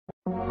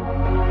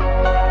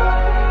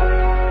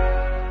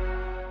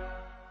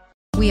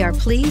We are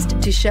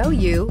pleased to show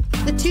you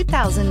the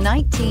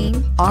 2019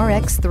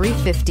 RX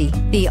 350.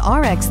 The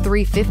RX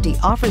 350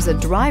 offers a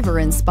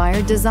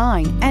driver-inspired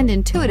design and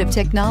intuitive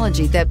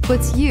technology that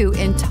puts you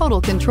in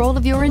total control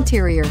of your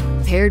interior.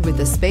 Paired with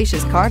a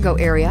spacious cargo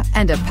area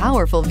and a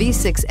powerful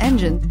V6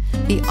 engine,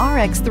 the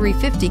RX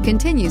 350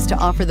 continues to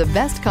offer the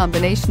best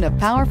combination of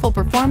powerful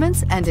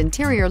performance and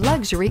interior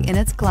luxury in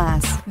its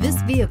class.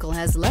 This vehicle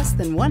has less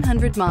than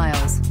 100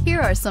 miles.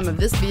 Here are some of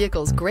this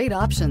vehicle's great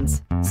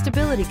options: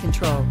 stability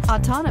control,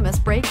 autonomous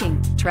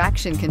braking,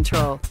 traction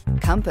control,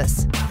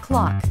 compass,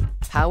 clock,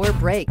 power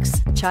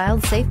brakes,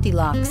 child safety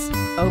locks,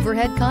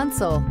 overhead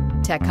console,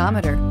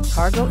 tachometer,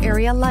 cargo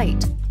area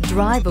light.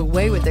 Drive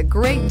away with a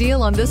great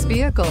deal on this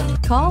vehicle.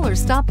 Call or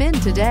stop in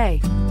today.